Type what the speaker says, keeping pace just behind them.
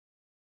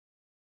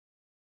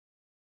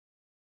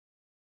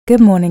Good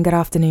morning, good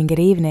afternoon, good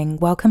evening.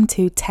 Welcome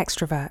to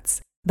Textroverts,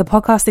 the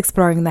podcast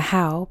exploring the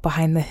how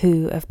behind the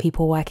who of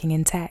people working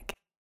in tech.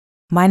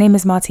 My name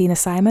is Martina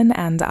Simon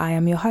and I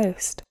am your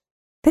host.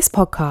 This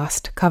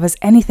podcast covers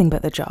anything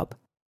but the job.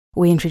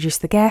 We introduce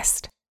the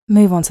guest,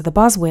 move on to the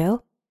buzz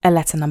wheel, a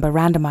letter number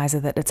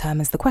randomizer that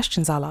determines the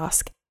questions I'll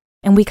ask,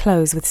 and we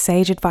close with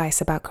sage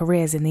advice about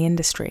careers in the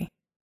industry.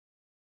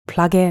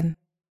 Plug in.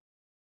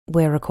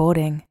 We're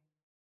recording.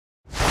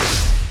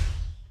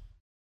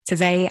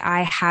 Today,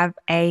 I have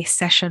a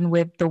session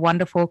with the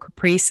wonderful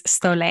Caprice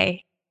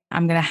Stolle.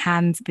 I'm going to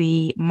hand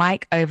the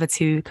mic over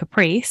to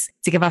Caprice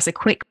to give us a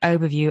quick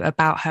overview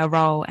about her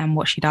role and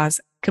what she does.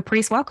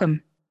 Caprice,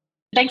 welcome.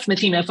 Thanks,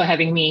 Martina, for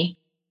having me.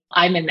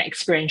 I'm an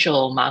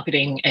experiential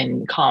marketing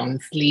and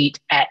comms lead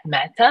at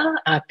Meta.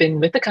 I've been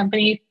with the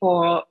company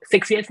for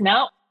 6 years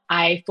now.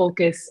 I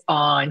focus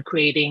on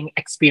creating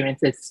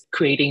experiences,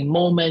 creating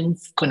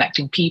moments,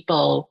 connecting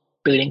people,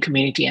 building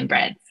community and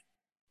brands.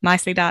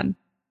 Nicely done.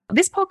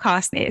 This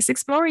podcast is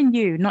exploring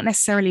you, not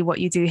necessarily what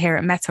you do here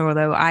at Meta,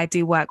 although I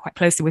do work quite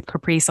closely with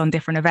Caprice on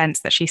different events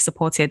that she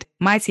supported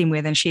my team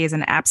with, and she is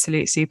an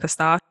absolute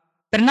superstar.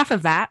 But enough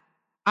of that.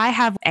 I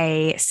have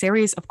a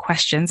series of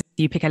questions.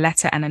 You pick a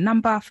letter and a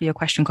number for your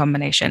question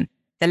combination.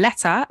 The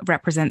letter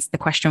represents the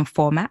question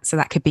format, so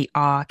that could be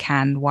are,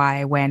 can,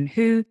 why, when,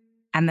 who.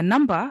 And the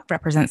number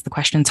represents the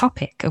question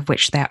topic, of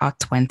which there are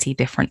 20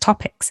 different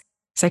topics.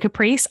 So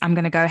Caprice, I'm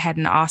going to go ahead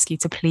and ask you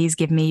to please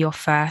give me your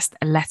first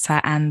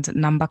letter and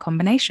number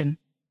combination.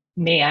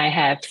 May I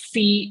have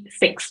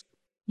C6?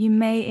 You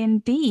may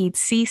indeed.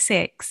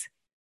 C6.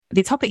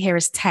 The topic here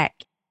is tech.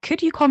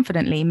 Could you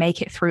confidently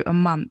make it through a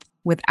month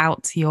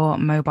without your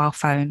mobile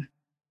phone?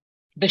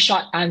 The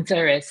short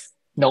answer is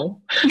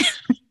no.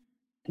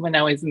 When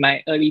I was in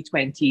my early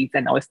 20s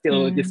and I was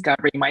still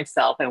discovering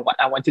myself and what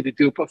I wanted to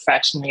do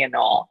professionally and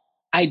all,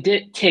 I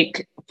did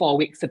take 4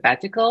 weeks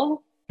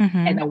sabbatical.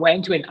 And I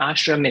went to an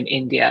ashram in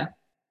India.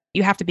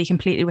 You have to be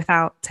completely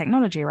without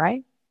technology,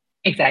 right?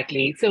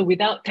 Exactly. So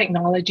without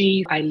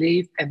technology, I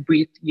live and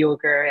breathe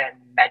yoga and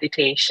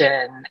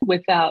meditation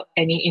without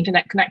any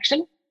internet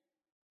connection.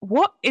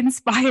 What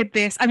inspired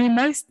this? I mean,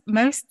 most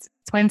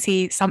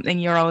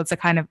 20-something-year-olds are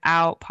kind of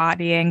out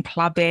partying,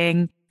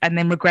 clubbing, and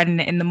then regretting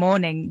it in the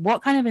morning.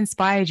 What kind of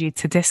inspired you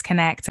to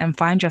disconnect and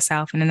find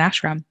yourself in an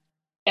ashram?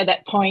 At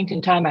that point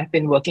in time, I've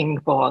been working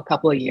for a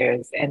couple of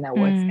years and I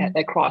was at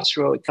the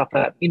crossroads of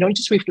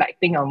just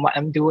reflecting on what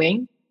I'm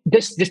doing,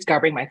 just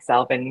discovering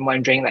myself and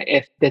wondering like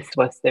if this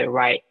was the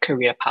right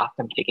career path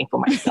I'm taking for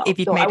myself. If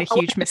you've made a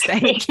huge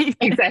mistake.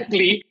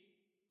 Exactly.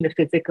 The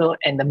physical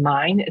and the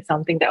mind is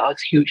something that I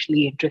was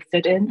hugely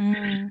interested in.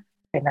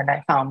 And then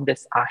I found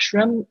this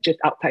ashram just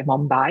outside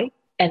Mumbai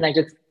and I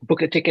just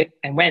booked a ticket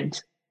and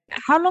went.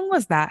 How long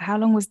was that? How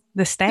long was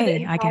the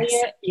stay, I guess?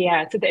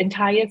 Yeah, so the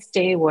entire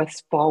stay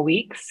was 4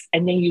 weeks.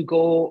 And then you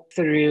go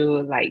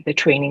through like the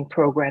training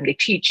program. They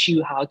teach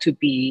you how to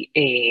be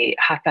a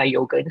hatha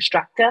yoga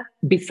instructor.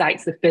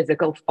 Besides the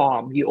physical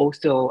form, you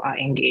also are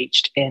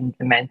engaged in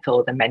the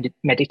mental, the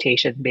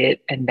meditation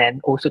bit, and then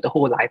also the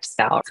whole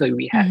lifestyle. So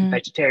we had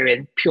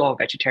pure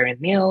vegetarian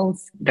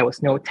meals. There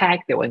was no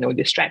tech, there were no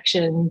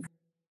distractions.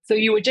 So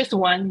you were just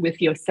one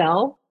with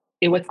yourself.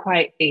 It was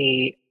quite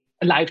a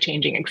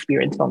life-changing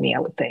experience for me, I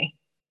would say.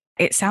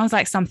 It sounds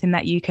like something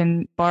that you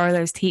can borrow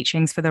those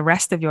teachings for the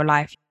rest of your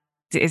life.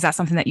 Is that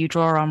something that you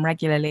draw on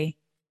regularly?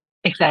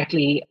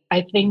 Exactly.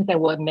 I think there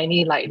were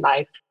many like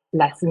life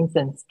lessons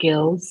and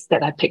skills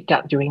that I picked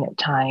up during that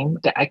time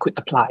that I could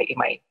apply in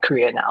my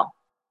career now.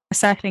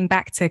 Circling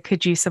back to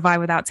could you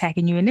survive without tech?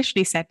 And you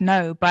initially said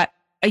no, but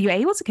are you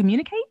able to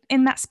communicate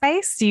in that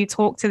space? Do you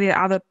talk to the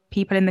other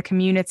people in the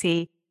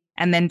community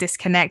and then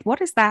disconnect?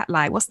 What is that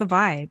like? What's the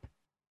vibe?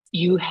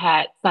 You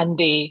had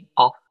Sunday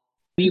off.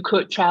 You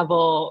could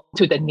travel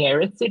to the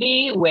nearest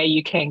city where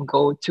you can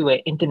go to an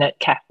internet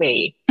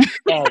cafe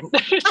and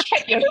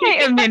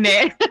Wait a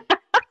minute.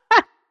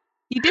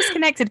 You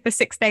disconnected for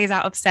 6 days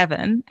out of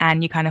 7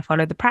 and you kind of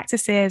followed the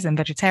practices and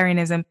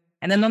vegetarianism.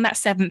 And then on that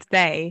 7th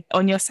day,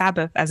 on your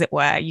Sabbath, as it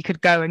were, you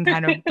could go and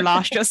kind of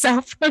blast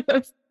yourself full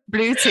of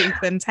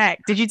Bluetooth and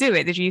tech. Did you do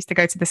it? Did you used to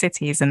go to the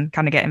cities and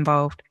kind of get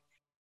involved?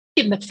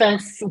 In the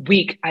first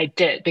week, I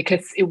did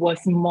because it was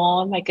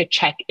more like a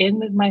check-in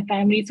with my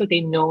family. So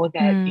they know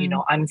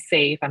that, I'm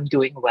safe, I'm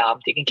doing well,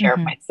 I'm taking care of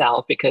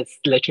myself because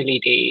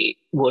literally they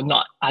will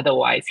not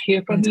otherwise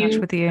hear from you. In touch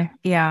with you.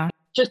 Yeah.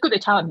 Just go to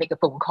town and make a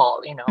phone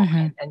call,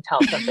 and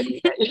tell somebody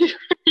that you're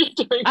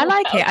doing I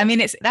like well. it. I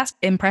mean, that's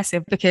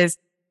impressive because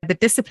the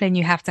discipline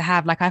you have to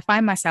have, like I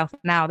find myself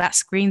now, that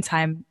screen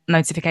time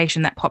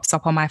notification that pops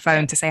up on my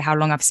phone to say how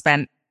long I've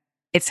spent,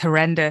 it's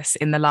horrendous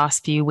in the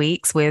last few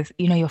weeks with,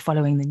 you're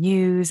following the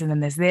news and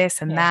then there's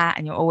this and that,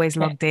 and you're always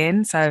logged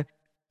in. So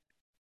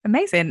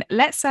amazing.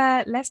 Let's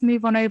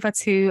move on over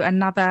to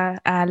another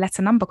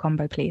letter number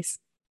combo, please.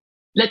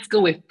 Let's go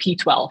with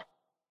P12.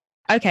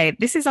 Okay,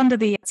 this is under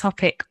the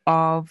topic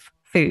of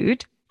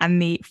food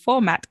and the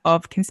format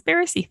of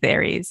conspiracy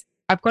theories.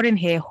 I've got in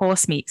here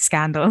horse meat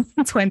scandal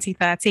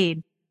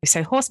 2013.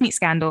 So horse meat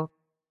scandal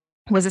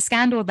was a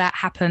scandal that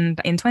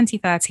happened in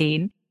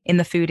 2013 in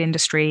the food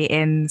industry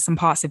in some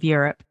parts of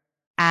Europe.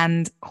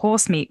 And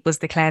horse meat was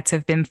declared to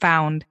have been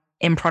found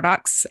in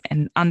products,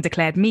 and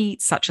undeclared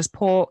meat, such as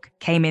pork,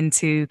 came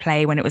into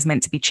play when it was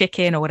meant to be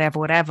chicken or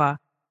whatever.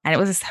 And it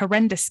was this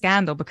horrendous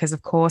scandal because,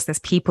 of course, there's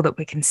people that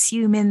were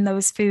consuming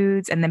those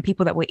foods and then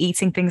people that were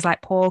eating things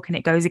like pork, and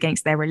it goes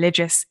against their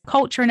religious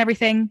culture and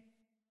everything.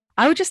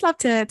 I would just love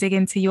to dig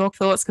into your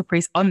thoughts,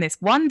 Caprice, on this.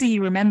 One, do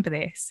you remember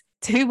this?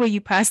 Two, were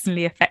you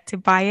personally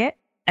affected by it?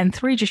 And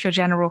three, just your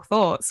general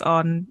thoughts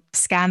on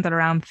scandal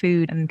around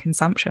food and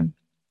consumption.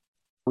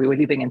 We were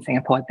living in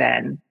Singapore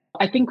then.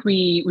 I think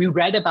we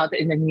read about it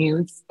in the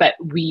news, but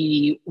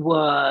we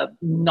were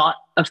not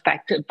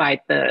affected by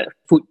the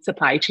food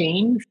supply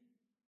chains.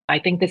 I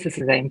think this is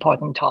an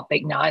important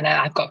topic now. And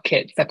I've got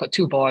kids, I've got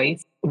two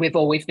boys. We've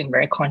always been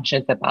very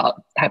conscious about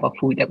the type of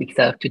food that we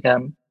serve to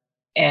them.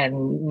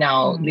 And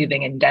now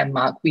living in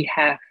Denmark, we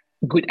have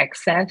good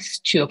access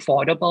to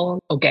affordable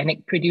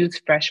organic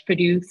produce, fresh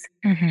produce.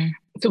 Mm-hmm.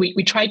 So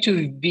we try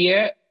to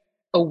veer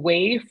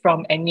away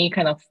from any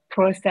kind of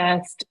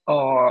processed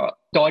or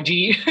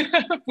dodgy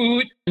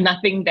food.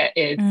 Nothing that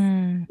is,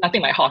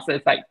 nothing like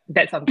horses, like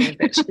that's something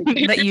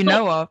that, that you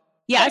know of.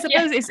 Yeah, I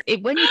suppose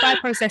when you buy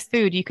processed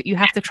food, you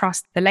have to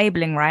trust the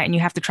labeling, right? And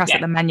you have to trust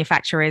that the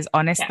manufacturer is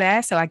honest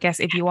there. So I guess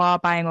if you are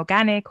buying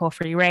organic or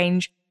free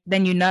range,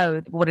 then you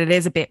know what it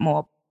is a bit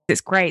more. It's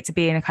great to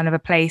be in a kind of a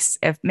place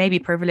of maybe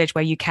privilege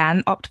where you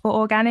can opt for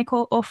organic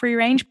or free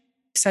range.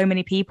 So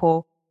many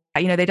people,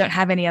 they don't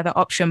have any other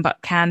option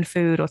but canned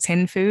food or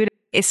tin food.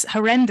 It's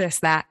horrendous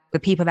that the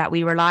people that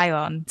we rely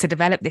on to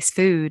develop this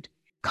food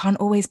can't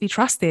always be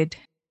trusted.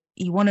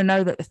 You want to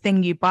know that the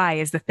thing you buy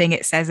is the thing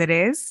it says it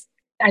is.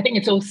 I think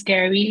it's so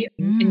scary.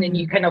 And then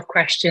you kind of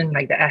question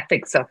like the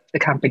ethics of the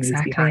companies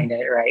behind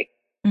it, right?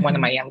 Mm-hmm. One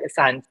of my younger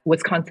sons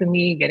was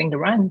constantly getting the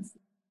runs.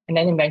 And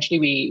then eventually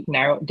we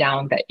narrowed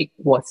down that it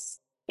was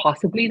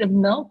possibly the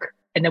milk.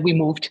 And then we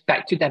moved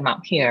back to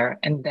Denmark here.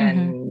 And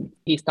then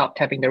he stopped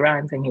having the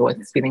runs and he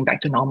was feeling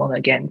back to normal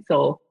again.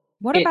 So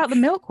what about the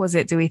milk was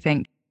it, do we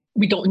think?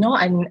 We don't know.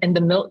 And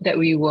the milk that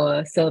we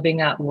were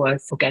serving up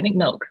was organic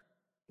milk.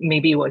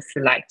 Maybe it was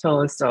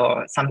lactose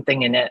or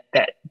something in it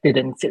that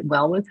didn't sit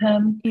well with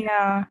him.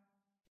 Yeah.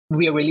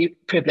 We are really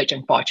privileged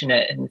and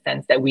fortunate in the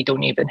sense that we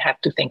don't even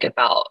have to think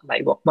about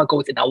like what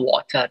goes in our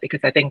water, because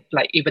I think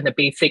like even the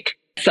basic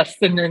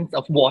sustenance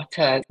of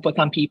water for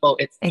some people,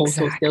 it's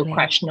also still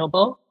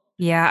questionable.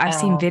 Yeah, I've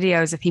seen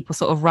videos of people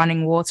sort of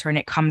running water and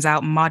it comes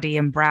out muddy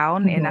and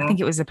brown. And I think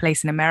it was a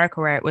place in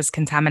America where it was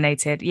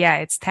contaminated. Yeah,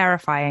 it's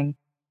terrifying.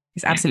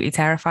 It's absolutely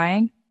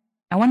terrifying.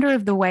 I wonder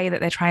if the way that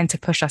they're trying to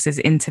push us is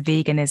into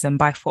veganism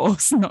by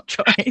force, not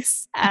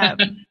choice.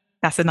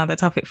 That's another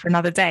topic for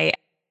another day.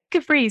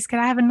 Caprice, can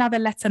I have another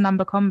letter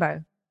number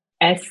combo?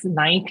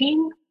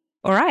 S19.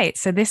 All right.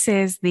 So this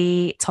is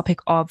the topic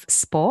of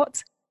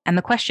sport. And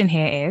the question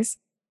here is,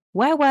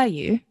 where were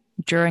you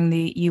during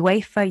the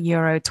UEFA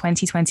Euro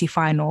 2020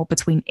 final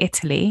between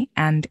Italy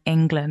and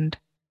England?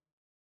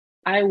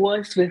 I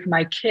was with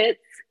my kids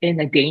in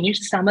a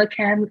Danish summer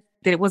camp.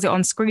 Was it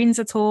on screens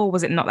at all?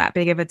 Was it not that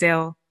big of a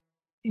deal?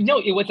 No,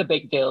 it was a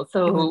big deal.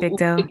 So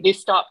they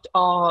stopped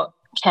all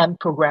camp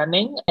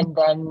programming and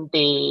then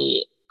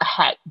they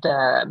had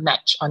the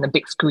match on the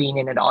big screen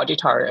in an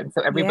auditorium.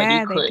 So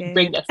everybody could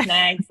bring their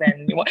snacks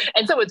and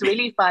so it was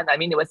really fun. I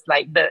mean, it was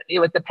like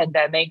the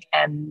pandemic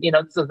and,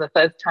 this was the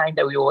first time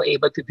that we were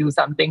able to do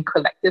something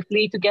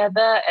collectively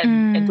together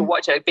and to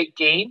watch a big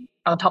game.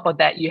 On top of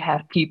that, you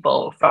have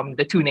people from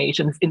the two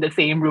nations in the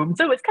same room.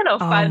 So it's kind of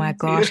fun. Oh my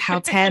gosh, how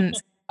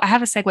tense. I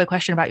have a segue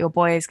question about your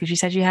boys, because you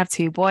said you have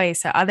two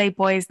boys. So are they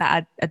boys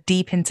that are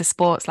deep into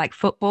sports like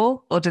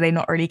football, or do they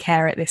not really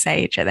care at this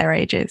age, at their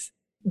ages?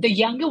 The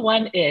younger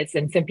one is,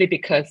 and simply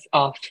because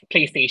of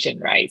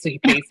PlayStation, right? So he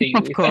plays the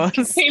Of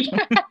course.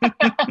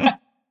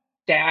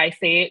 Dare I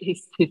say it?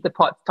 He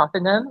supports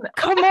Tottenham.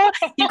 Come on,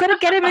 you've got to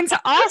get him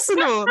into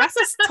Arsenal.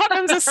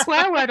 Tottenham's a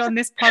swear word on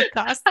this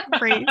podcast,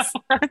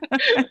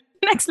 please.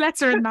 Next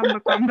letter and number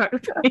combo,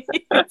 please.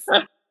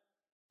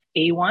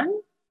 A1.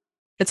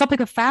 The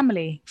topic of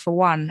family, for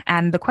one.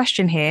 And the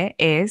question here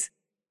is,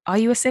 are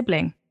you a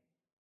sibling?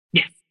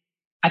 Yes.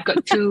 I've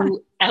got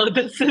two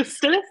elder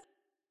sisters.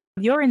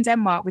 You're in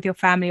Denmark with your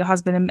family, your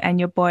husband and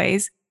your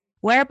boys.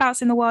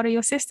 Whereabouts in the world are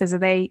your sisters? Are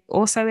they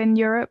also in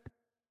Europe?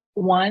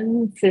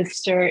 One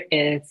sister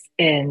is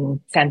in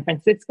San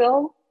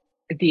Francisco.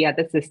 The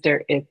other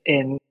sister is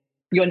in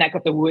your neck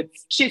of the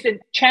woods. She's in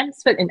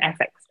Chelmsford in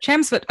Essex.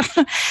 Chelmsford?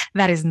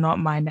 That is not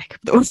my neck of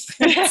the woods.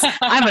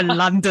 I'm a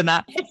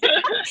Londoner.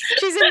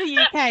 She's in the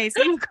UK.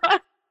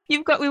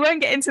 So we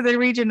won't get into the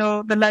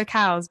regional, the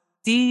locales.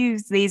 Do you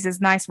use these as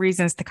nice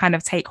reasons to kind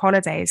of take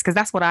holidays? Because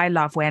that's what I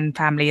love when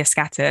family is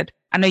scattered.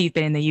 I know you've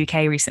been in the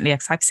UK recently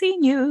because I've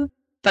seen you.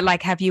 But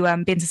like, have you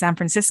been to San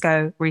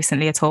Francisco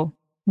recently at all?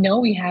 No,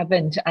 we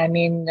haven't. I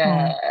mean,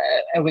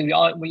 we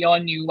all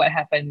knew what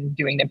happened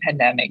during the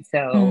pandemic.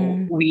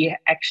 So we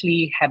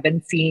actually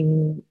haven't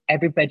seen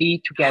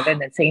everybody together in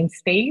the same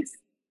space.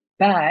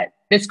 But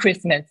this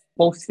Christmas,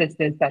 both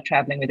sisters are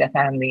traveling with their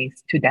families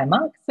to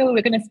Denmark. So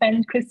we're going to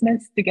spend Christmas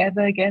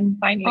together again, Oh,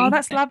 finally.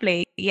 that's lovely.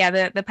 Yeah,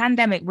 the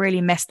pandemic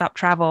really messed up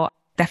travel.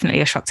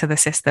 Definitely a shock to the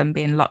system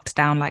being locked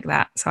down like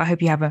that. So I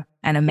hope you have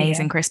an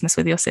amazing Yeah. Christmas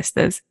with your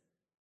sisters.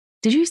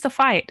 Did you used to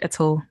fight at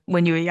all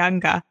when you were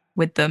younger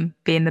with them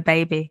being the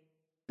baby?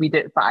 We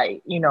did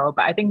fight,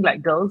 but I think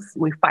like girls,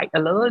 we fight a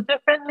little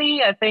differently.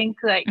 I think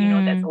like,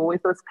 there's Mm.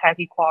 always those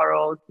petty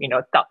quarrels,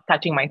 stop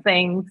touching my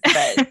things.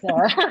 But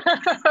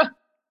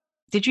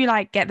Did you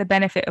like get the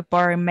benefit of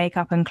borrowing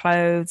makeup and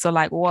clothes, or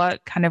like what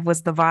kind of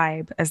was the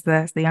vibe as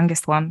the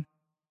youngest one?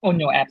 oh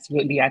no,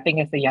 absolutely. I think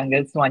as the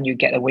youngest one, you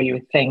get away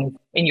with things.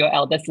 And your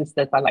elder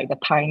sisters are like the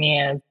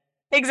pioneers.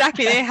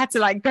 Exactly. They had to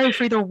like go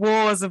through the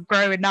wars of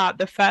growing up,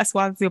 the first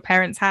ones your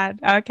parents had.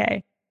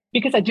 Okay.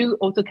 Because I do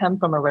also come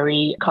from a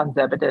very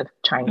conservative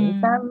Chinese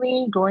Mm.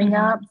 family growing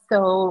Hmm. up. So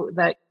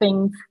the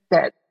things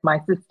that my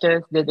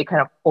sisters did, they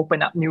kind of open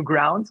up new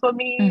grounds for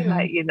me, Hmm.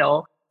 like,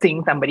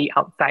 seeing somebody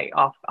outside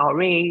of our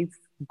race,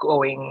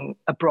 going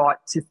abroad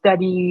to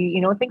study,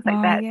 things like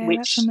Oh, that, yeah, that's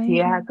which, yeah,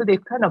 amazing. so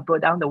they've kind of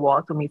brought down the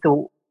walls for me.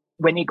 So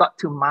when it got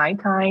to my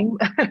time,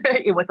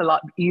 it was a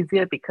lot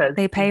easier because,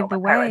 They paved my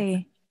the parents,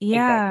 way.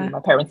 exactly, Yeah.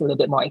 my parents were a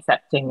little bit more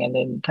accepting and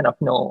then kind of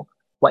know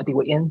what they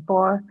were in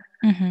for.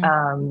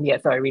 Hmm. Yeah,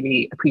 so I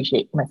really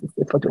appreciate my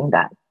sisters for doing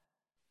that.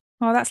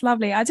 Oh, that's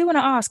lovely. I do want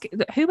to ask,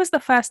 who was the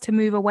first to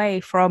move away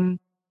from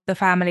the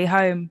family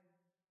home?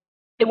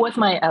 It was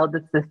my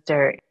eldest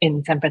sister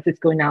in San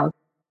Francisco now.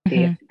 They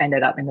Hmm. have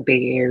ended up in the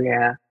Bay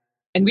Area.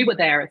 And we were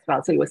there as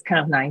well. So it was kind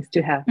of nice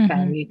to have Hmm.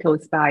 family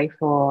close by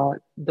for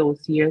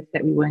those years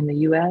that we were in the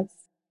US.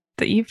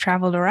 That you've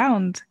traveled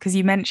around, because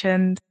you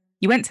mentioned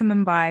you went to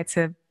Mumbai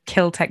to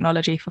kill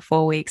technology for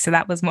 4 weeks. So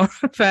that was more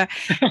of a,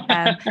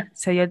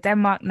 so you're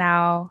Denmark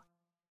now.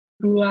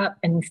 Grew up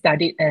and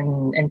studied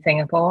in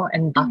Singapore.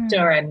 And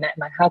after I met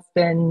my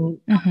husband,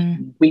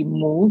 Mm-hmm. we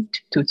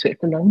moved to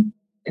Switzerland.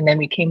 And then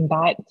we came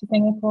back to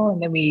Singapore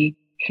and then we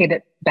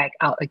headed back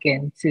out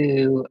again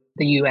to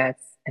the US.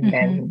 And Hmm.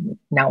 then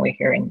now we're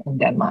here in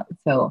Denmark.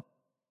 So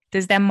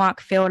Does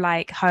Denmark feel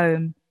like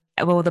home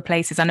of all the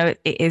places? I know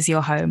it is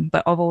your home,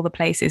 but of all the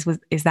places,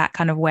 is that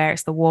kind of where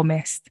it's the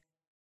warmest?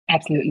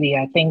 absolutely.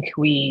 I think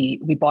we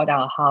bought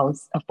our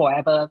house, a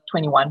Forever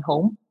 21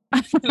 home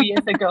 2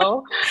 years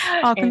ago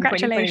Oh, in 2021.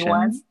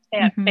 congratulations.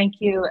 Yeah, Hmm. thank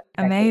you.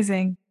 Exactly.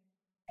 Amazing.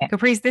 Yeah.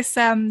 Caprice,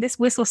 this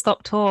whistle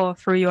stop tour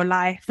through your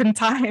life and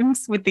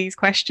times with these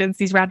questions,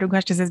 these random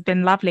questions has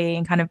been lovely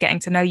and kind of getting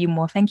to know you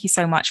more. Thank you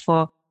so much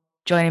for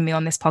joining me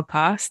on this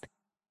podcast.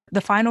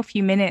 The final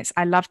few minutes,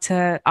 I love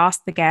to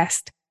ask the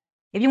guest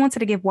if you wanted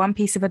to give one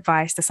piece of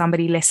advice to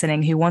somebody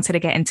listening who wanted to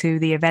get into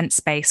the event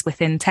space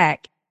within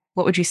tech,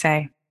 what would you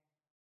say?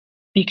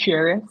 Be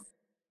curious,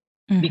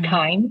 be Hmm.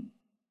 kind,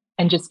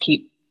 and just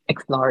keep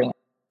exploring.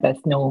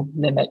 There's no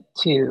limit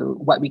to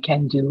what we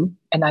can do.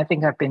 And I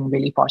think I've been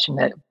really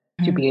fortunate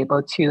to be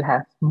able to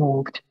have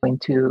moved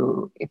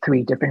into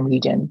 3 different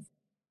regions.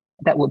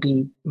 That would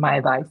be my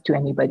advice to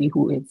anybody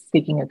who is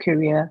seeking a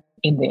career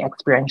in the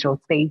experiential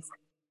space.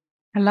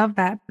 I love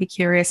that. Be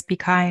curious, be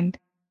kind.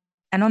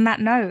 And on that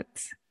note,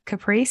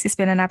 Caprice, it's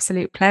been an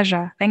absolute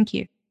pleasure. Thank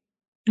you.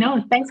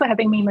 No, thanks for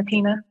having me,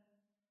 Martina.